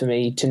important for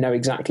me to know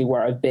exactly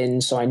where I've been,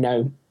 so I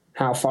know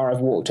how far I've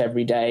walked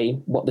every day,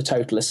 what the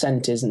total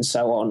ascent is, and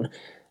so on.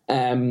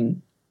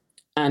 And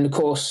of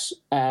course,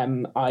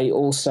 I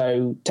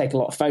also take a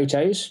lot of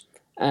photos.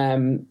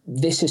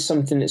 This is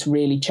something that's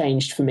really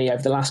changed for me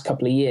over the last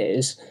couple of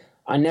years.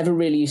 I never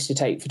really used to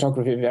take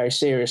photography very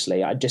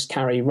seriously. I'd just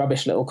carry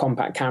rubbish little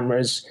compact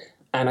cameras,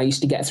 and I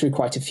used to get through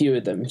quite a few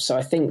of them. So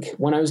I think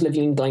when I was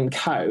living in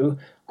Glencoe,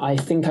 I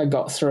think I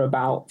got through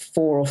about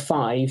 4 or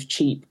 5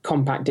 cheap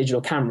compact digital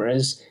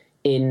cameras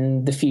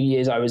in the few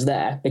years I was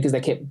there, because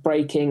they kept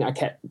breaking. I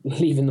kept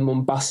leaving them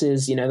on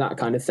buses, that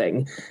kind of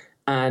thing.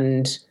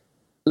 And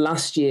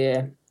last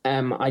year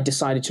I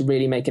decided to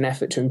really make an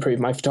effort to improve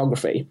my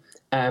photography,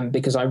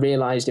 because I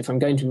realised if I'm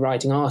going to be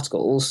writing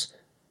articles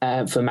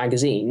for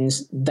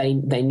magazines, they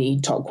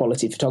need top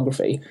quality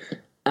photography.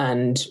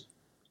 And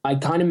I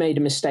kind of made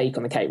a mistake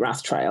on the Cape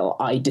Wrath Trail.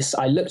 I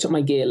looked at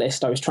my gear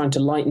list. I was trying to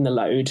lighten the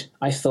load.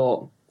 I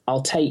thought,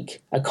 I'll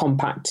take a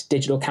compact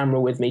digital camera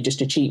with me,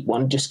 just a cheap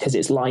one, just because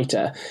it's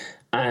lighter.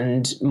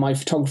 And my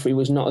photography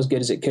was not as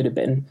good as it could have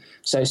been.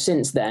 So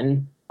since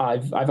then,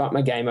 I've upped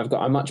my game. I've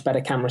got a much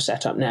better camera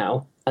setup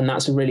now, and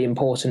that's a really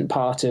important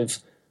part of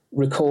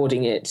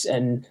recording it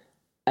and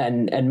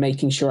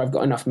making sure I've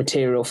got enough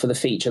material for the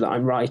feature that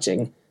I'm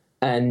writing.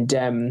 And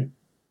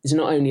it's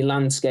not only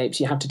landscapes.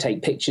 You have to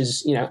take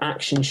pictures,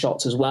 action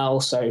shots as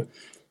well. So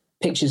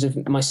pictures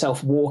of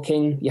myself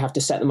walking, you have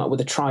to set them up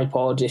with a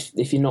tripod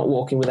if you're not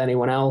walking with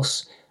anyone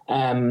else.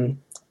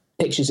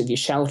 Pictures of your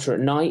shelter at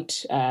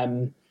night.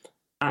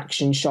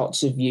 Action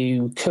shots of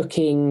you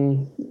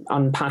cooking,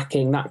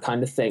 unpacking, that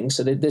kind of thing.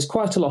 So there's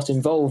quite a lot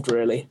involved,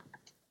 really.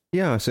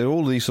 Yeah, so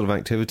all these sort of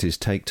activities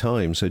take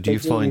time. So do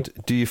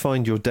you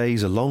find your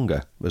days are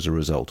longer as a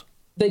result?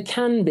 They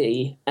can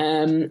be,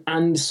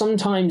 and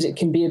sometimes it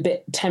can be a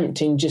bit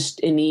tempting just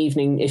in the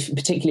evening,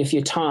 particularly if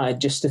you're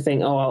tired, just to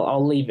think,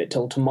 I'll leave it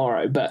till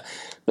tomorrow. But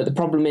the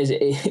problem is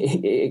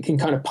it can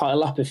kind of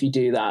pile up if you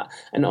do that.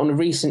 And on a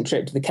recent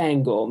trip to the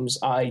Cairngorms,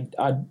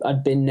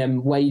 I'd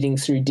been wading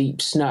through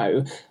deep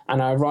snow,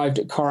 and I arrived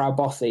at Corral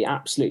Bothy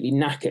absolutely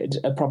knackered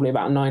at probably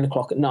about 9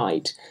 o'clock at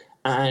night.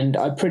 And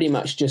I pretty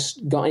much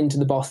just got into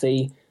the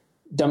Bothy,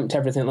 dumped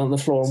everything on the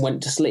floor and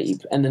went to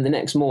sleep. And then the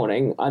next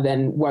morning, I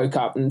then woke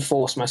up and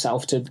forced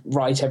myself to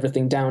write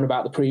everything down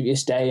about the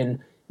previous day and,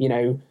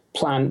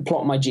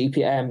 plot my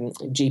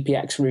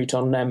GPX route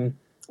on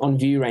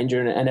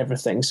ViewRanger and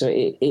everything. So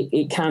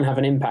it can have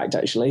an impact,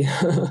 actually.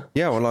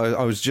 Yeah, well,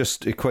 I was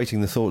just equating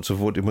the thoughts of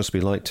what it must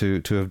be like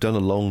to have done a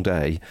long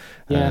day,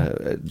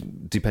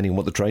 depending on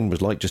what the train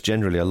was like, just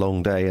generally a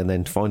long day, and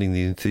then finding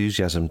the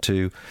enthusiasm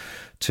to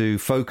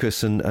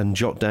focus and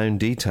jot down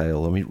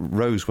detail. I mean,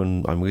 Rose,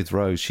 when I'm with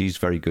Rose, she's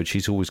very good.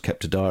 She's always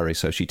kept a diary,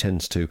 so she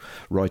tends to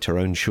write her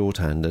own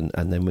shorthand,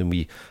 and then when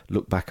we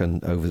look back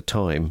over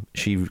time,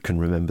 she can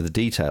remember the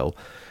detail,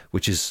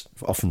 which is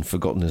often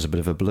forgotten as a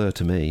bit of a blur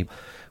to me.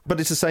 But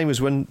it's the same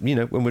as when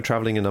we're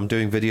travelling and I'm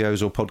doing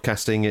videos or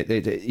podcasting.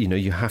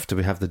 You have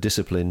to have the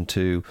discipline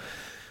to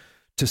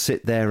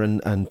sit there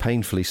and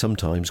painfully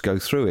sometimes go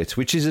through it,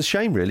 which is a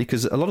shame, really,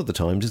 because a lot of the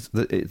times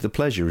the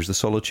pleasure is the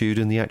solitude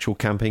and the actual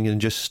camping and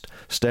just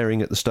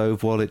staring at the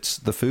stove while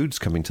the food's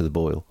coming to the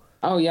boil.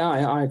 Oh, yeah,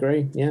 I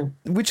agree, yeah.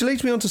 Which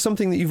leads me on to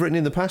something that you've written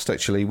in the past,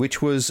 actually,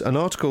 which was an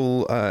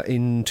article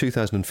in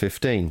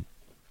 2015,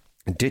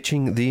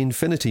 Ditching the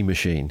Infinity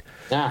Machine.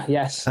 Ah,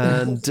 yes.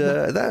 And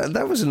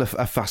that was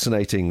a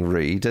fascinating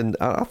read, and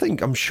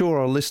I'm sure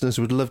our listeners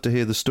would love to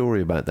hear the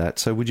story about that.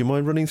 So would you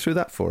mind running through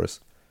that for us?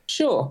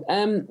 Sure.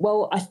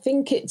 Well, I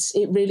think it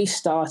really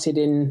started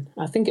in,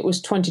 I think it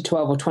was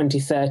 2012 or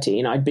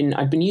 2013. I'd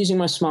been using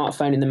my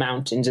smartphone in the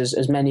mountains,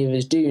 as many of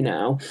us do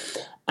now,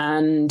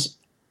 and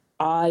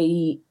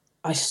I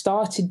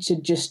started to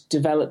just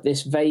develop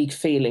this vague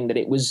feeling that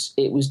it was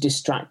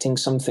distracting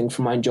something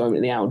from my enjoyment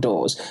of the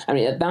outdoors. I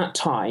mean, at that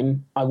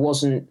time, I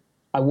wasn't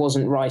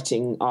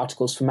writing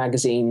articles for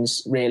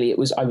magazines, really.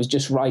 I was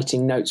just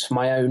writing notes for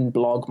my own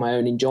blog, my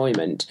own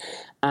enjoyment.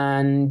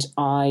 And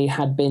I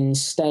had been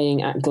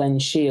staying at Glen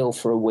Shiel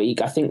for a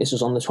week. I think this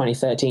was on the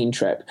 2013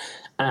 trip.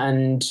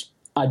 And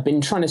I'd been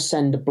trying to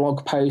send a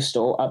blog post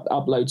or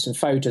upload some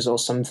photos or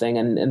something,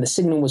 and the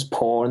signal was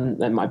poor,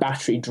 and my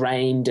battery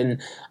drained, and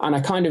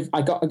I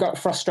got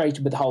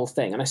frustrated with the whole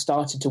thing, and I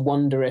started to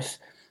wonder if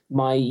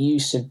my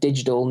use of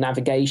digital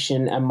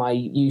navigation and my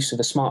use of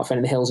a smartphone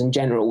in the hills in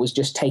general was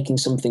just taking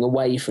something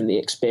away from the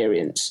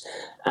experience.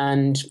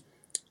 And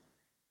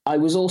I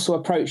was also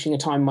approaching a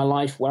time in my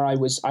life where I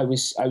was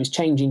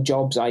changing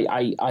jobs.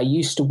 I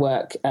used to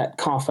work at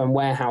Carphone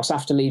Warehouse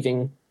after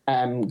leaving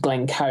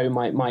Glencoe.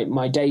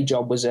 My day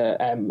job was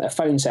a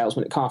phone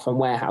salesman at Carphone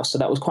Warehouse, so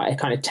that was quite a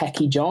kind of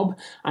techie job,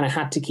 and I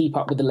had to keep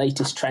up with the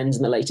latest trends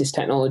and the latest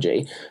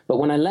technology. But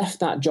when I left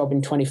that job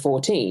in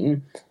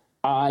 2014,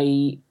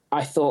 I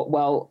thought,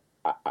 well,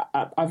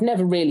 I've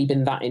never really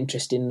been that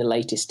interested in the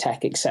latest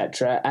tech,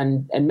 etc.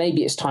 And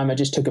maybe it's time I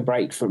just took a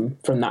break from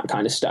that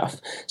kind of stuff.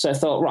 So I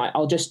thought, right,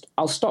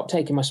 I'll stop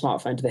taking my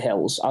smartphone to the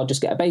hills. I'll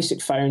just get a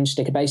basic phone,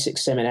 stick a basic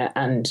SIM in it,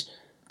 and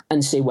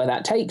see where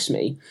that takes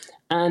me.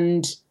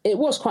 And it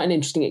was quite an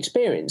interesting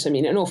experience. I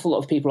mean, an awful lot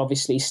of people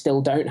obviously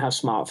still don't have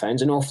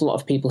smartphones. An awful lot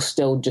of people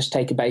still just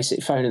take a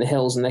basic phone in the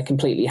hills and they're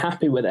completely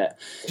happy with it.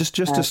 Just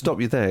to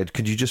stop you there,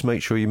 could you just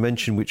make sure you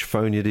mention which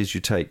phone it is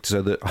you take,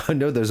 so that I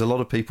know there's a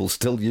lot of people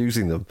still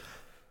using them?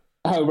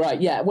 Oh,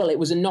 right, yeah. Well, it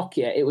was a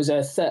Nokia. It was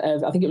I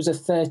think it was a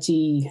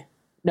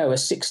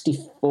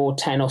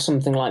 6410 or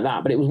something like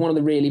that, but it was one of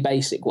the really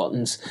basic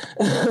ones.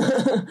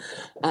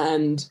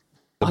 And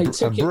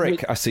a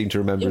brick, I seem to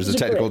remember, as a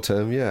technical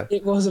term, yeah.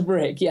 It was a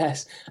brick,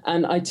 yes.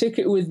 And I took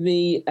it with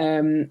me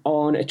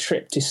on a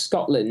trip to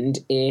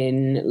Scotland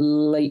in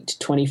late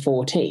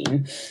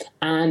 2014,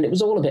 and it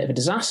was all a bit of a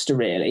disaster,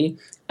 really.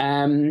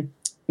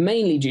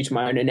 mainly due to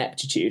my own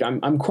ineptitude.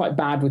 I'm quite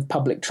bad with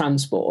public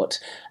transport,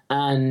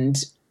 and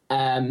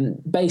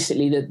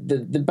basically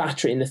the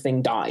battery in the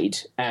thing died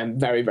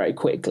very, very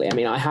quickly. I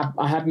mean, I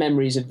have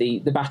memories of the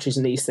batteries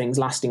in these things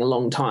lasting a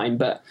long time,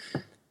 but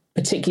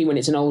particularly when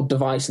it's an old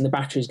device and the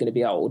battery is going to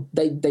be old,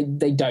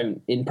 they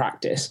don't in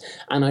practice.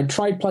 And I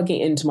tried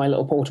plugging it into my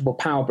little portable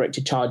power brick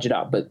to charge it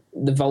up, but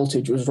the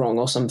voltage was wrong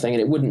or something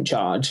and it wouldn't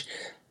charge.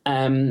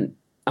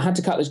 I had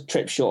to cut this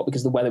trip short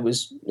because the weather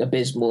was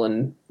abysmal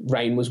and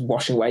rain was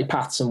washing away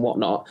paths and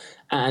whatnot.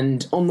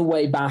 And on the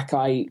way back,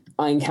 I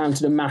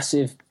encountered a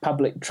massive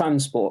public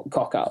transport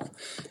cock-up.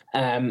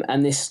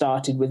 And this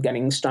started with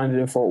getting stranded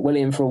in Fort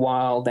William for a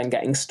while, then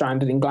getting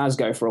stranded in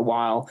Glasgow for a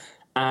while.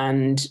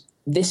 And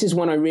this is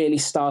when I really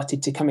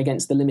started to come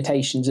against the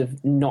limitations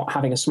of not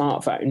having a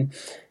smartphone.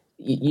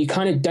 You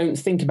kind of don't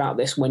think about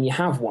this when you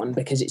have one,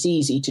 because it's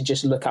easy to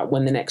just look up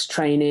when the next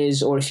train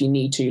is, or if you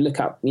need to look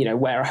up,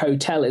 where a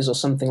hotel is or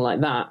something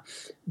like that.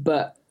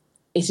 But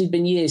it had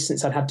been years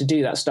since I'd had to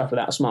do that stuff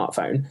without a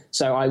smartphone.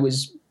 So I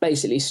was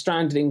basically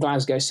stranded in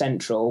Glasgow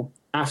Central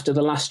after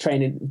the last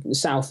train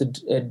south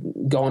had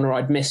gone, or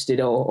I'd missed it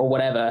or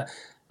whatever,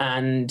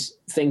 and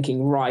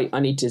thinking, right, I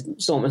need to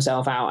sort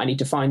myself out. I need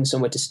to find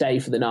somewhere to stay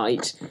for the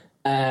night.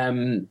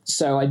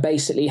 So I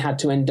basically had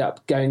to end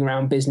up going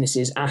around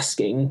businesses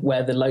asking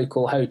where the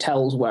local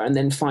hotels were, and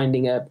then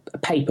finding a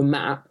paper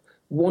map,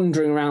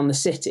 wandering around the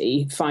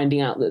city,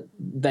 finding out that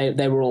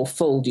they were all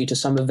full due to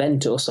some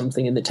event or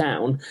something in the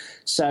town.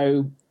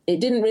 So it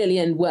didn't really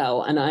end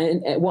well.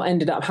 And what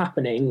ended up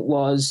happening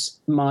was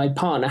my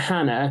partner,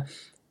 Hannah,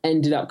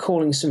 ended up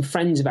calling some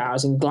friends of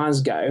ours in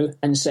Glasgow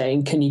and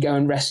saying, can you go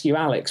and rescue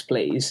Alex,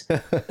 please?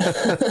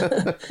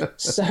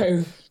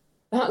 So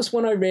that's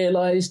when I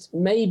realised,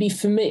 maybe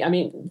for me, I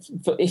mean,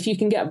 if you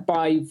can get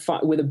by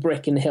with a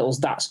brick in the hills,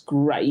 that's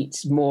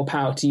great, more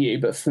power to you.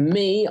 But for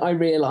me, I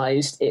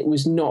realised it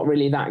was not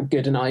really that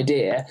good an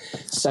idea.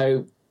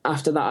 So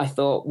after that, I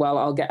thought, well,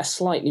 I'll get a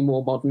slightly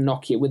more modern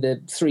Nokia with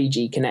a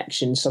 3G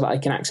connection so that I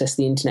can access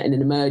the internet in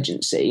an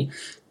emergency.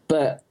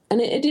 And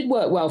it did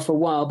work well for a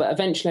while, but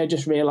eventually I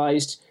just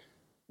realised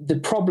the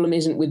problem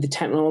isn't with the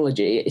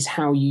technology, it's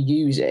how you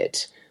use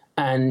it.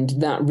 And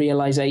that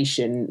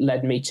realisation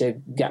led me to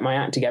get my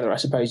act together, I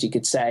suppose you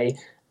could say,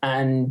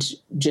 and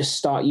just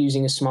start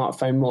using a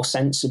smartphone more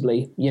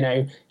sensibly,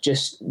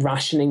 just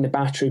rationing the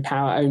battery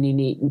power,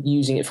 only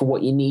using it for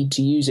what you need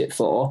to use it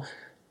for.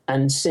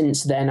 And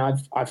since then,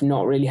 I've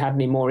not really had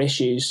any more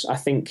issues. I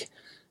think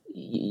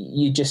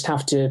you just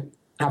have to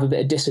have a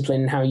bit of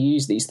discipline in how you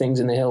use these things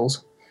in the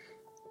hills.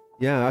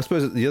 Yeah, I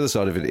suppose the other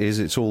side of it is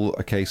it's all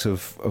a case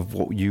of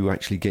what you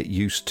actually get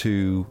used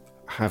to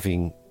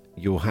having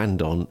your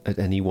hand on at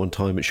any one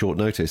time at short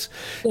notice.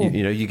 Yeah.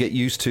 You get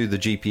used to the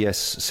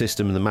GPS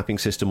system and the mapping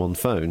system on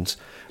phones,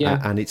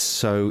 and it's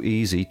so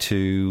easy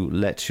to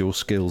let your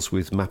skills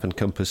with map and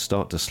compass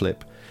start to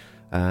slip.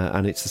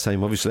 And it's the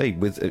same, obviously,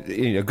 with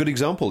a good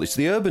example. It's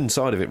the urban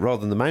side of it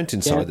rather than the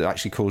mountain side that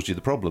actually caused you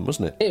the problem,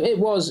 wasn't it? It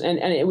was, and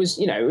it was,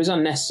 it was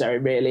unnecessary,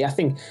 really. I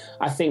think,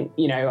 I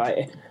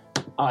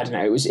don't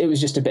know. It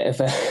was just a bit of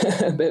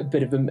a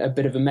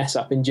bit of a mess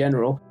up in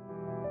general.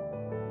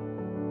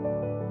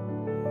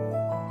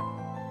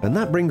 And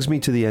that brings me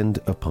to the end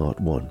of part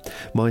 1.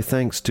 My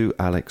thanks to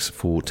Alex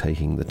for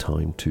taking the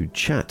time to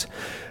chat.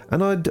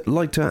 And I'd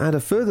like to add a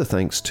further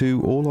thanks to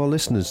all our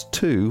listeners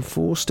too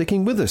for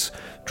sticking with us,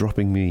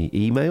 dropping me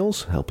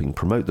emails, helping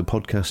promote the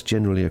podcast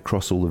generally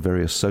across all the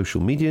various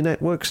social media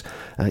networks,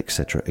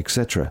 etc.,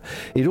 etc.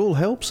 It all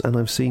helps, and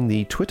I've seen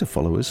the Twitter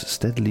followers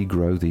steadily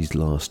grow these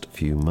last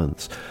few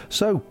months.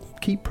 So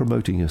keep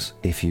promoting us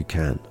if you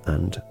can,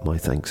 and my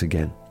thanks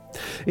again.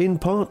 In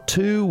part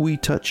 2, we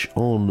touch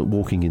on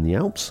walking in the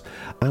Alps,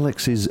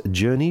 Alex's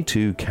journey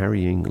to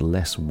carrying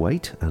less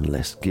weight and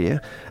less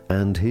gear,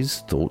 and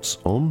his thoughts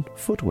on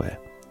footwear.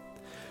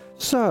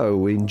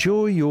 So,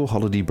 enjoy your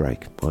holiday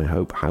break. I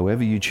hope,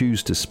 however you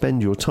choose to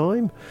spend your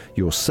time,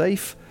 you're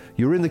safe,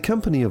 you're in the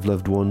company of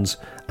loved ones,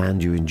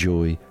 and you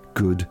enjoy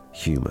good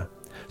humour.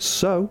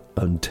 So,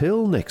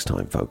 until next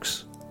time,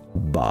 folks,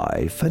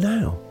 bye for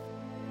now.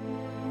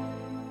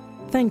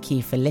 Thank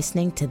you for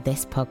listening to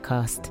this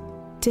podcast.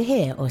 To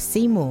hear or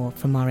see more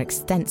from our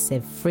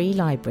extensive free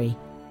library,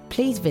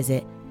 please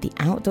visit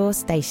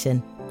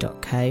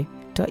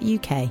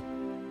theoutdoorstation.co.uk.